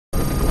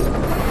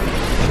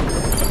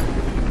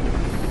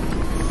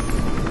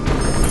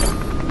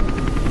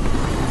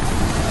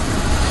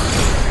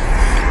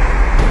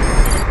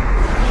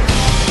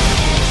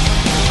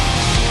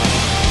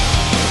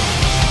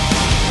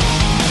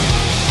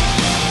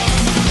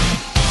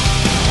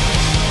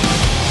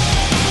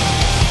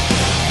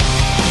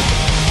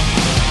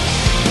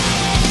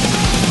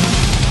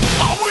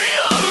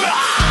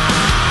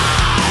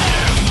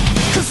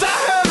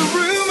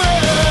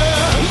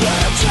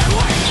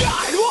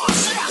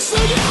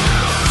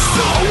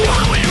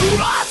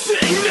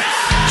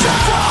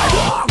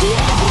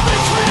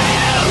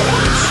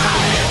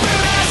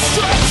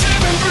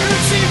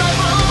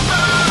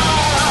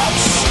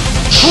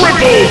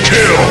Triple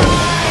kill!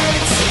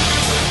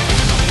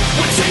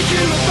 We're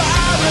taking the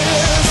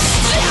virus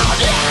down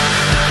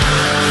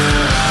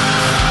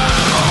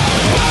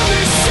on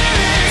this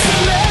city to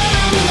let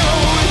them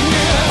know we're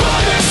here.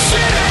 On this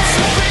city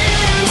to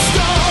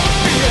reinstall the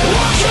fear.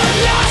 What can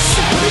I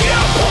say? You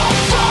won't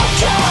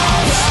focus.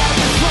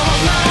 Driving from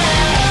my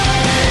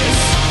eyes.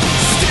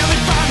 Still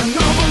they find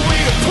another way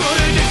to put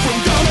a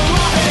different gun on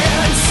my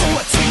head. So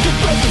I take a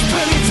breath, there's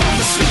plenty of time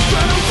to sleep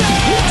when I'm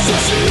dead. It's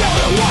just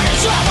another one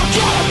is ever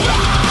gonna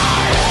buy.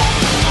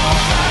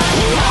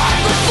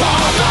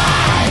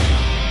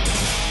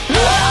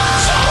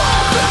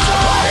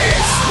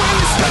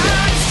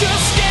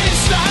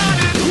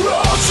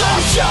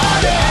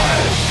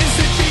 Is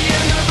it the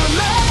end of the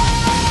line?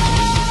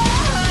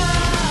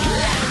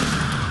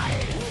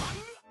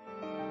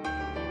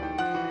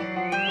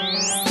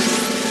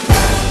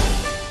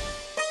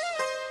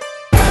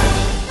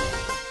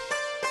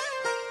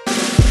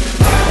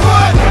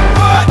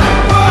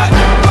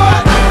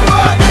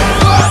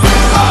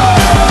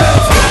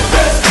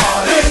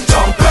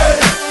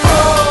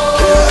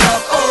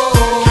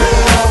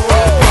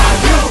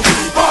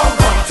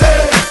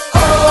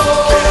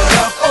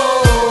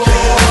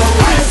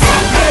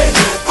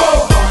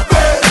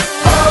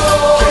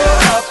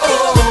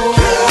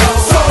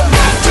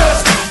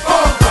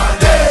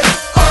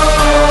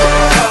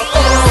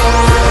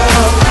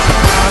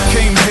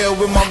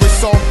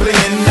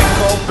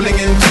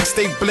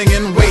 Stay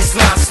blingin',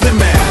 waistline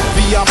slimmin'.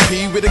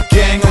 VIP with a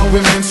gang of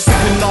women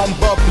sippin' on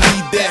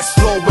bubbly, dance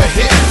floor we're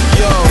hitting.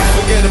 Yo,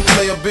 forget to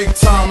play a big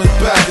time is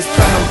back. It's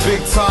platinum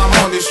big time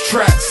on this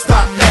track.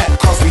 Stop that,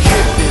 cause we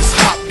hit this,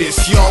 hop this.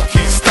 Y'all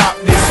can't stop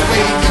this.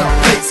 Wave up,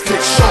 plates,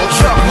 click, show,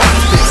 drop,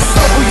 watch this.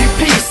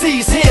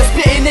 WPC's here,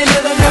 spitting in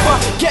it and never.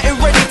 Getting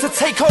ready to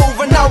take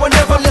over now or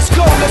never. Let's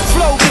go, let's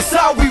flow, this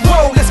how we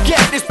roll. Let's get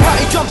this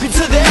party jumping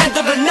to the end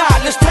of the night.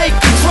 Let's take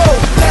control.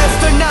 That's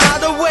the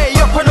night away,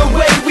 up and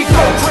away we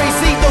go.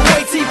 Crazy the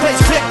way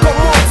T-Plays click, got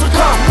more to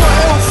come. My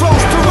own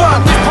flows to run,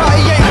 this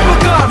party ain't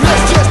begun.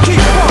 Let's just keep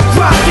on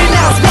rocking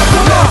out, now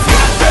come on.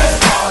 This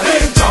party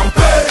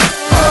jumping.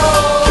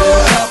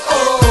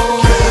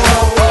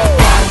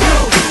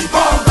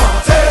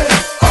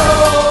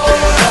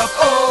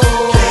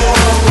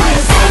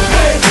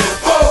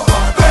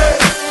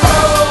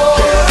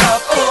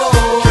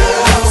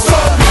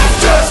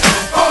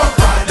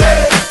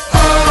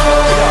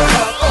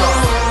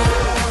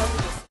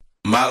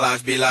 My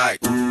life be like,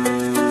 yeah.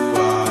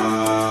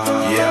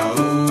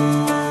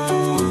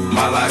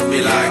 My life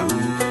be like,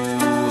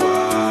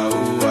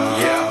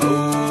 yeah.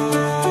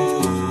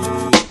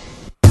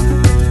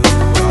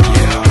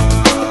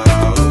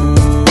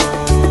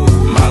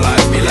 My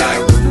life be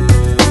like,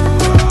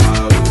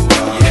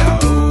 yeah.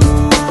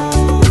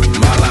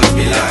 My life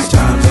be like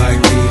times like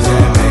these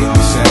that make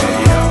me say,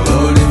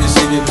 Lord, if you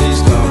see me,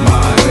 please come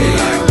my way.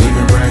 Like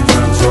leaving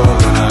breadcrumbs all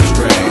when I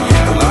stray.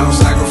 A lot of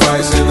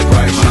sacrifice in the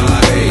price you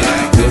pay.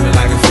 Living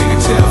like a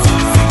fingertip.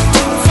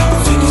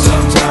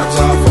 Sometimes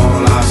I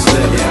fall, I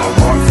slip.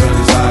 Yeah, more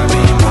feelings I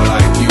mean, more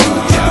like you.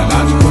 Yeah,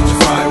 not to put your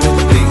fire with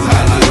the things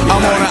I do. I'm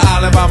on an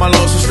island by my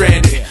lonesome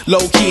stranded.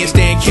 Low key and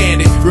staying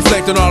candid.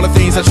 Reflect on all the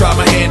things I try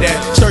my hand at.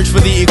 Search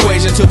for the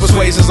equation to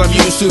persuasions I'm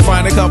used to.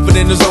 Finding comfort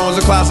in the zones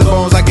of closet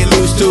bones I get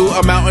loose to.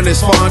 A mountain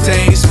is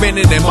Fontaine.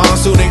 Spinning in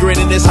monsoon and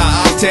grinning this high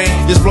octane.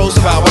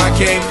 Explosive how I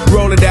came.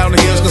 Rolling down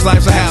the hills cause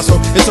life's a hassle.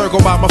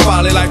 Encircled by my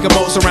folly like a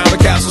moat around the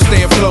castle.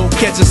 Stay afloat,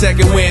 catch a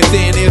second wind.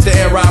 Thin is the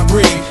air I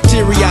breathe.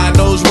 Teary-eyed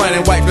nose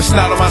running, wipe the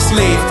snot on my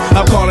sleeve.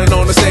 I'm calling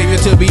on the Savior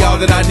to be all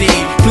that I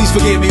need. Please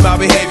forgive me, my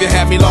behavior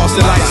had me lost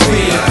in light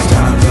speed.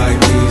 Times like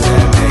these